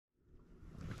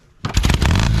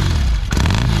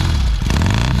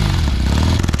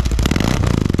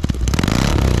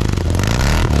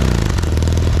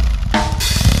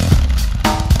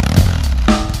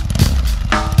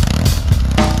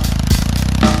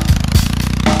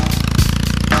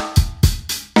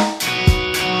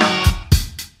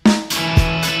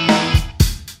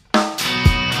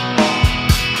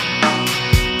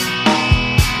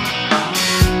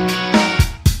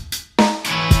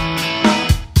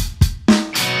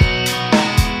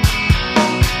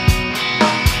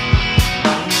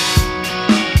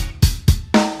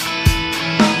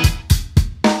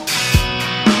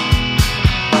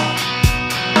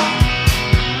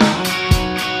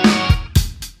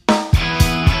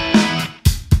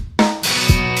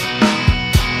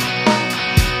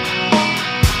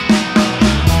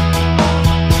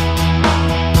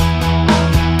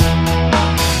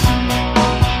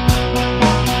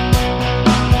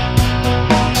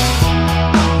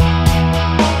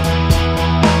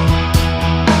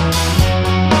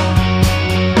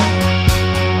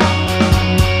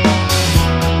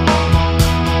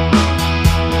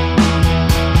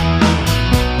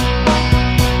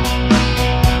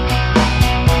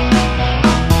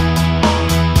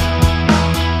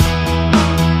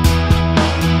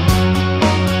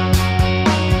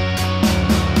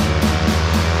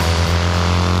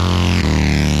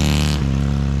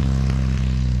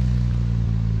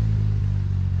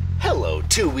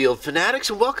Two-wheeled fanatics,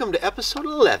 and welcome to episode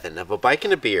 11 of A Bike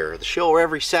and a Beer, the show where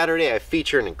every Saturday I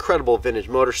feature an incredible vintage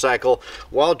motorcycle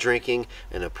while drinking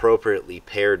an appropriately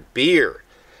paired beer.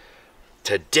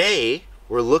 Today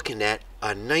we're looking at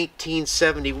a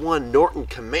 1971 Norton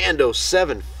Commando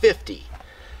 750.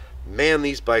 Man,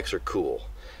 these bikes are cool.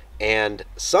 And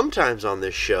sometimes on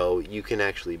this show you can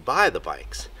actually buy the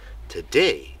bikes.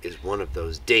 Today is one of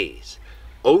those days.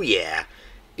 Oh yeah!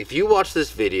 If you watch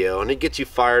this video and it gets you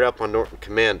fired up on Norton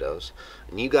Commandos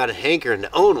and you got a hankering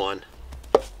to own one,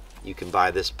 you can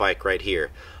buy this bike right here.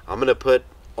 I'm going to put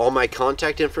all my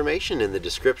contact information in the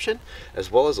description as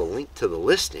well as a link to the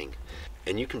listing,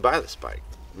 and you can buy this bike.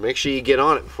 Make sure you get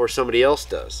on it before somebody else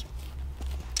does.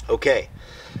 Okay,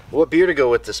 what beer to go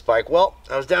with this bike? Well,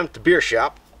 I was down at the beer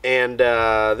shop and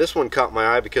this one caught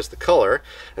my eye because of the color,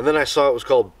 and then I saw it was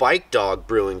called Bike Dog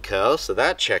Brewing Co., so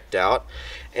that checked out.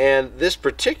 And this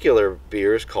particular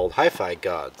beer is called Hi-Fi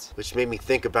Gods, which made me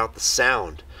think about the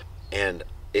sound. And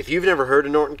if you've never heard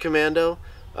of Norton Commando,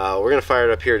 we're going to fire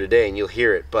it up here today and you'll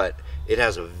hear it, but it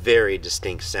has a very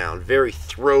distinct sound, very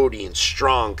throaty and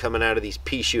strong coming out of these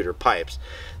pea shooter pipes.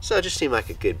 So it just seemed like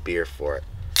a good beer for it.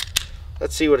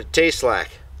 Let's see what it tastes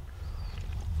like.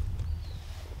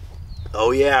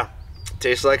 Oh yeah, it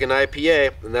tastes like an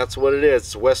IPA, and that's what it is.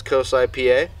 It's a West Coast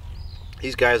IPA.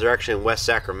 These guys are actually in West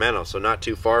Sacramento, so not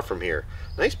too far from here.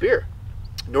 Nice beer.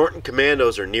 Norton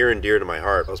Commandos are near and dear to my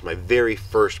heart. It was my very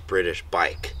first British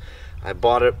bike. I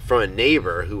bought it from a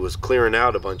neighbor who was clearing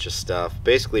out a bunch of stuff,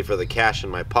 basically for the cash in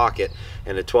my pocket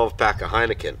and a 12-pack of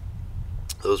Heineken.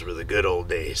 Those were the good old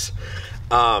days.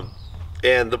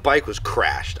 And the bike was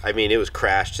crashed. I mean, it was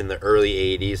crashed in the early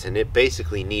 80s, and it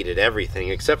basically needed everything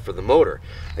except for the motor.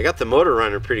 I got the motor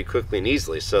running pretty quickly and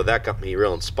easily, so that got me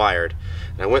real inspired.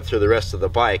 And I went through the rest of the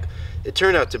bike. It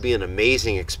turned out to be an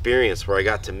amazing experience where I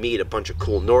got to meet a bunch of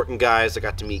cool Norton guys. I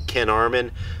got to meet Ken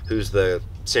Arman, who's the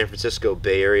San Francisco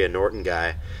Bay Area Norton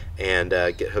guy, and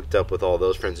get hooked up with all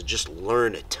those friends and just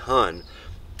learn a ton.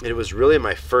 And it was really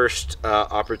my first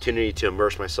opportunity to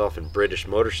immerse myself in British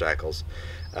motorcycles.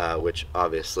 Which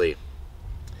obviously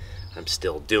I'm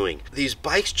still doing. These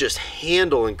bikes just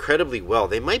handle incredibly well.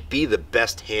 They might be the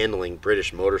best handling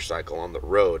British motorcycle on the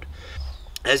road.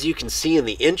 As you can see in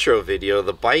the intro video,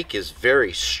 the bike is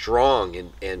very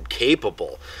strong and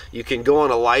capable. You can go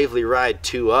on a lively ride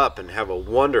 2 up and have a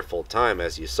wonderful time,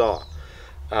 as you saw.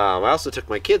 I also took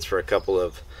my kids for a couple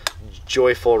of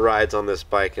joyful rides on this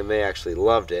bike, and they actually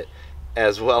loved it,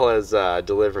 as well as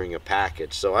delivering a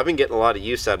package. So I've been getting a lot of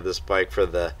use out of this bike for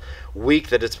the week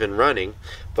that it's been running,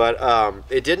 but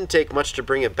it didn't take much to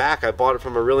bring it back. I bought it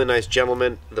from a really nice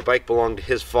gentleman. The bike belonged to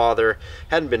his father,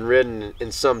 hadn't been ridden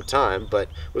in some time, but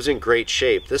was in great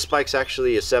shape. This bike's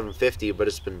actually a 750, but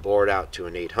it's been bored out to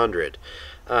an 800.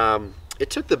 It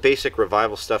took the basic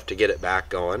revival stuff to get it back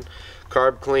going.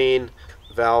 Carb clean,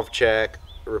 valve check,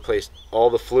 replaced all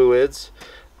the fluids,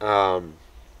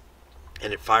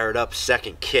 and it fired up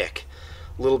second kick.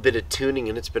 A little bit of tuning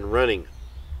and it's been running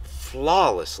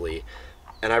flawlessly,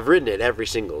 and I've ridden it every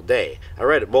single day. I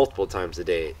ride it multiple times a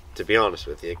day, to be honest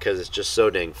with you, because it's just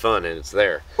so dang fun and it's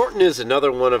there. Norton is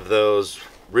another one of those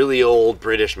really old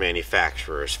British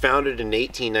manufacturers, founded in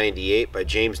 1898 by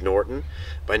James Norton.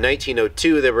 By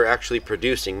 1902 they were actually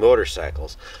producing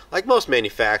motorcycles. Like most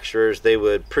manufacturers, they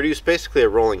would produce basically a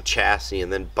rolling chassis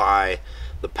and then buy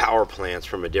the power plants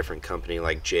from a different company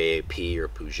like JAP or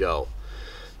Peugeot.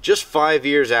 Just 5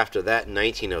 years after that, in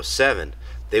 1907,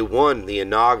 they won the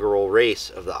inaugural race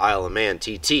of the Isle of Man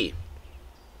TT.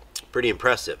 Pretty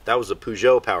impressive. That was a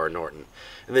Peugeot power Norton.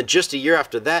 And then just a year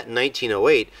after that, in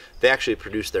 1908, they actually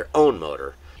produced their own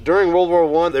motor. During World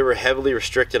War I, they were heavily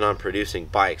restricted on producing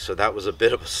bikes, so that was a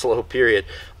bit of a slow period.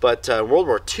 But in World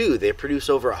War II, they produced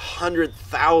over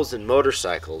 100,000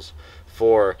 motorcycles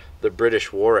for the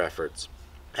British war efforts.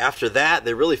 After that,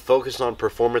 they really focused on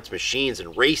performance machines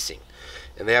and racing,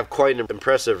 and they have quite an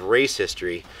impressive race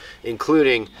history,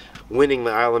 including winning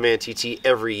the Isle of Man TT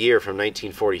every year from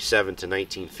 1947 to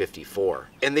 1954.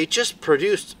 And they just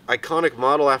produced iconic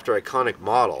model after iconic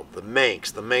model. The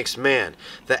Manx, the Manx Man,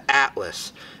 the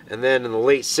Atlas, and then in the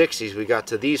late 60s we got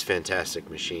to these fantastic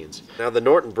machines. Now the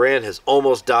Norton brand has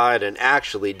almost died, and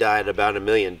actually died about 1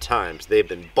 million times. They've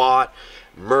been bought,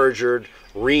 merged,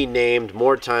 renamed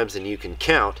more times than you can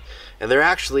count, and they're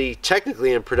actually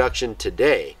technically in production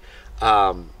today.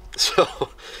 So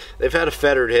they've had a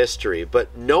fettered history,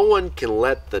 but no one can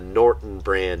let the Norton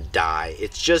brand die.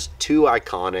 It's just too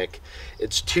iconic,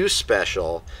 it's too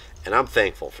special, and I'm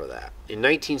thankful for that. In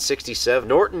 1967,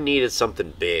 Norton needed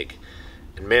something big,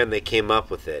 and man, they came up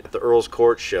with it. At the Earl's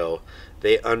Court show,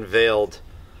 they unveiled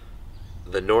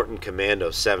the Norton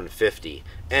Commando 750,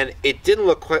 and it didn't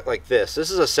look quite like this.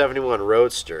 This is a 71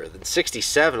 Roadster. In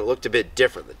 67 it looked a bit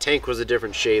different. The tank was a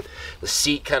different shape. The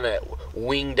seat kind of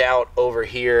winged out over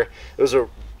here. It was a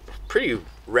pretty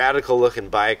radical looking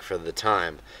bike for the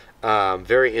time.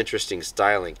 Very interesting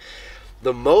styling.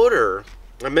 The motor,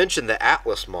 I mentioned the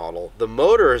Atlas model. The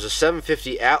motor is a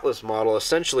 750 Atlas model,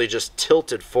 essentially just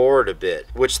tilted forward a bit,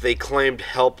 which they claimed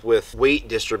helped with weight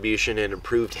distribution and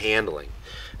improved handling.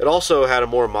 It also had a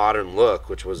more modern look,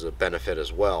 which was a benefit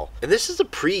as well. And this is a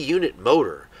pre-unit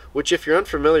motor, which if you're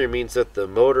unfamiliar means that the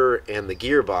motor and the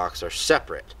gearbox are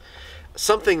separate.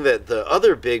 Something that the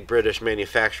other big British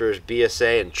manufacturers,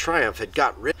 BSA and Triumph, had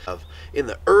got rid of in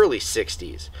the early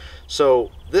 60s.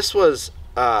 So this was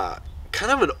kind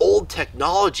of an old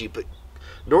technology, but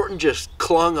Norton just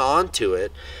clung on to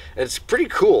it, and it's pretty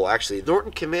cool actually.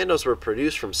 Norton Commandos were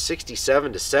produced from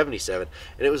 67 to 77,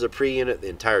 and it was a pre-unit the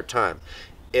entire time.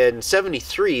 In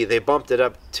 73 they bumped it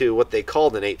up to what they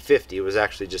called an 850. It was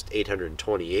actually just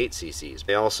 828 cc's.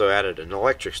 They also added an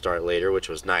electric start later, which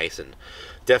was nice and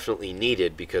definitely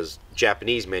needed because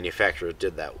Japanese manufacturers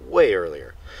did that way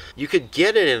earlier. You could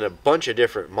get it in a bunch of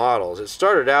different models. It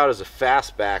started out as a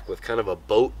fastback with kind of a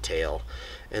boat tail,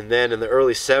 and then in the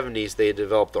early 70s they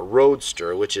developed the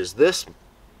Roadster, which is this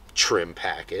trim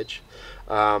package.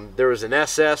 There was an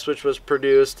SS which was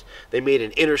produced. They made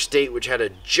an Interstate which had a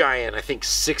giant, I think,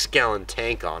 6-gallon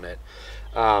tank on it.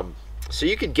 So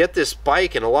you could get this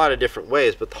bike in a lot of different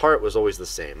ways, but the heart was always the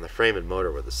same. The frame and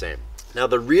motor were the same. Now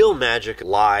the real magic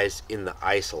lies in the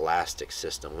ice elastic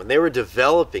system. When they were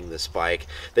developing this bike,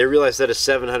 they realized that a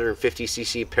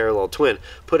 750cc parallel twin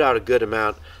put out a good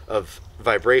amount of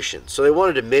vibration. So they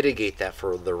wanted to mitigate that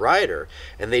for the rider,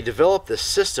 and they developed this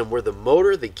system where the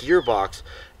motor, the gearbox,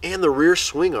 and the rear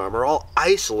swing arm are all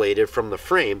isolated from the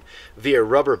frame via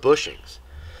rubber bushings.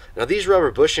 Now these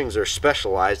rubber bushings are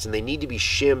specialized and they need to be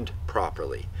shimmed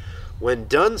properly. When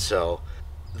done so,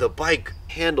 the bike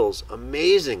handles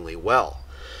amazingly well,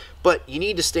 but you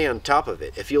need to stay on top of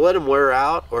it. If you let them wear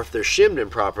out, or if they're shimmed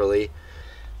improperly,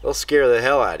 they'll scare the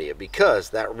hell out of you,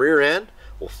 because that rear end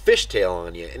will fishtail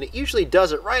on you, and it usually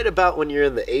does it right about when you're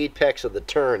in the apex of the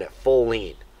turn at full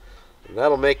lean. And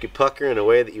that'll make you pucker in a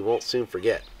way that you won't soon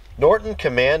forget. Norton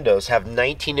Commandos have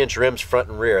 19-inch rims front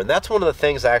and rear, and that's one of the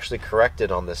things I actually corrected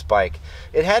on this bike.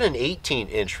 It had an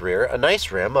 18-inch rear, a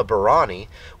nice rim, a Barani,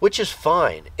 which is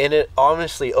fine, and it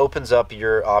honestly opens up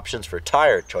your options for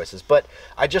tire choices, but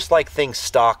I just like things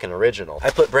stock and original.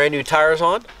 I put brand new tires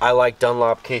on. I like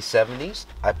Dunlop K70s.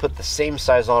 I put the same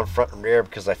size on front and rear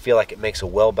because I feel like it makes a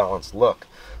well-balanced look.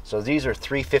 So these are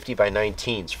 350 by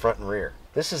 19s front and rear.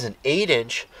 This is an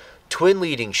 8-inch twin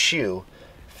leading shoe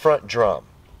front drum.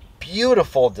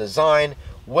 Beautiful design,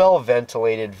 well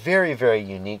ventilated, very, very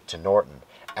unique to Norton.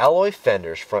 Alloy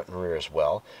fenders front and rear as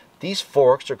well. These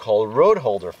forks are called road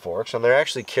holder forks, and they're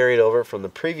actually carried over from the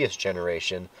previous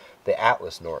generation, the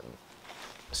Atlas Norton.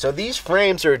 So these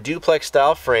frames are a duplex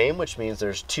style frame, which means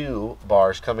there's 2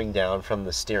 bars coming down from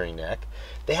the steering neck.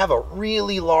 They have a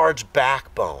really large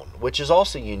backbone, which is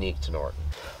also unique to Norton.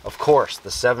 Of course, the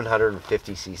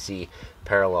 750cc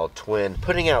parallel twin,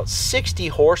 putting out 60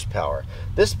 horsepower.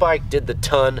 This bike did the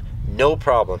ton, no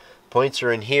problem. Points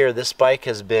are in here. This bike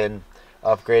has been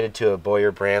upgraded to a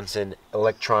Boyer-Branson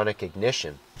electronic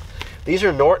ignition. These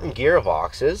are Norton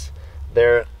gearboxes.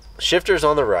 They're shifters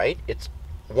on the right. It's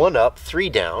 1 up, 3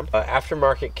 down.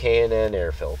 Aftermarket K&N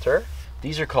air filter.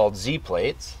 These are called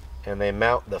Z-plates, and they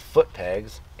mount the foot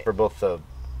pegs for both the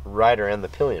rider and the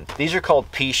pillion. These are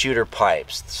called pea-shooter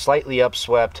pipes, slightly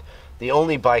upswept. The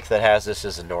only bike that has this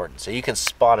is a Norton, so you can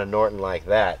spot a Norton like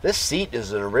that. This seat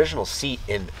is an original seat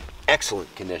in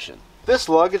excellent condition. This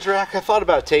luggage rack, I thought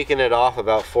about taking it off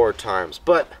about 4 times,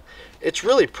 but it's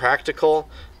really practical.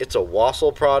 It's a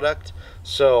Wassel product,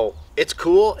 so it's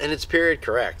cool and it's period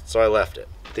correct, so I left it.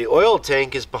 The oil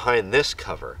tank is behind this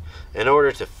cover. In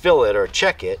order to fill it or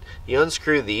check it, you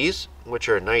unscrew these, which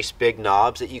are nice big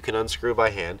knobs that you can unscrew by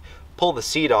hand, pull the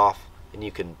seat off, and you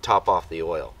can top off the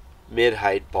oil.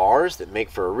 Mid-height bars that make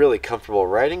for a really comfortable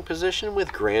riding position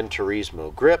with Gran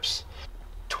Turismo grips.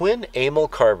 Twin amyl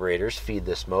carburetors feed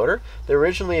this motor. They're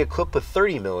originally equipped with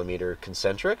 30mm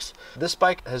concentrics. This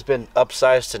bike has been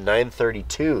upsized to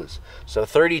 932s, so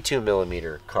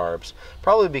 32mm carbs,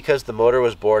 probably because the motor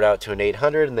was bored out to an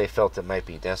 800 and they felt it might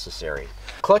be necessary.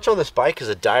 Clutch on this bike is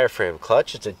a diaphragm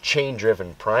clutch. It's a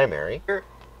chain-driven primary.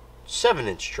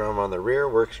 7-inch drum on the rear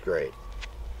works great.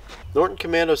 Norton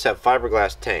Commandos have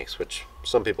fiberglass tanks, which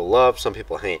some people love, some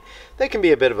people hate. They can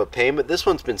be a bit of a pain, but this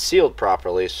one's been sealed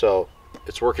properly, so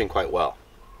it's working quite well.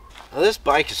 Now this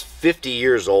bike is 50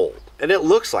 years old, and it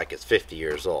looks like it's 50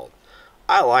 years old.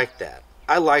 I like that.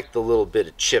 I like the little bit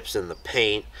of chips in the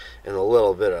paint and a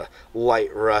little bit of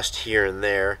light rust here and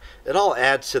there. It all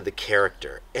adds to the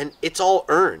character, and it's all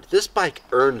earned. This bike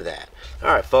earned that.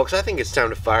 Alright folks, I think it's time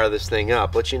to fire this thing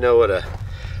up. Let you know what a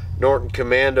Norton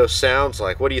Commando sounds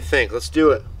like. What do you think? Let's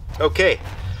do it. Okay,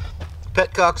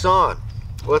 petcock's on.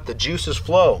 Let the juices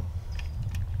flow.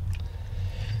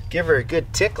 Give her a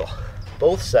good tickle,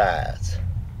 both sides.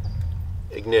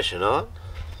 Ignition on.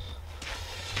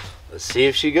 Let's see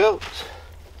if she goes.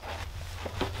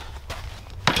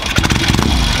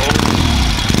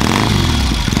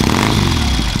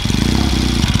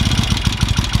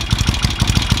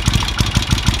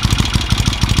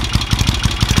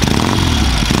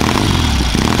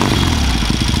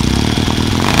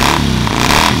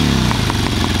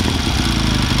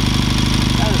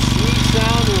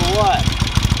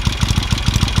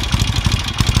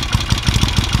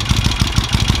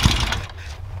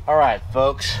 Alright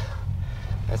folks,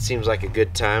 that seems like a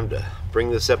good time to bring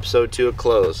this episode to a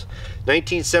close.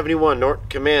 1971 Norton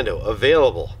Commando,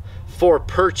 available for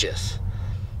purchase.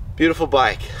 Beautiful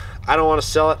bike. I don't want to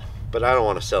sell it, but I don't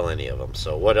want to sell any of them,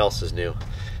 so what else is new?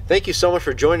 Thank you so much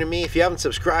for joining me. If you haven't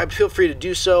subscribed, feel free to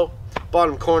do so.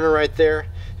 Bottom corner right there.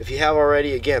 If you have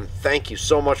already, again, thank you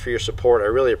so much for your support. I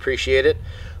really appreciate it.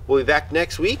 We'll be back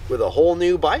next week with a whole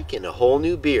new bike and a whole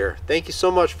new beer. Thank you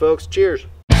so much folks. Cheers.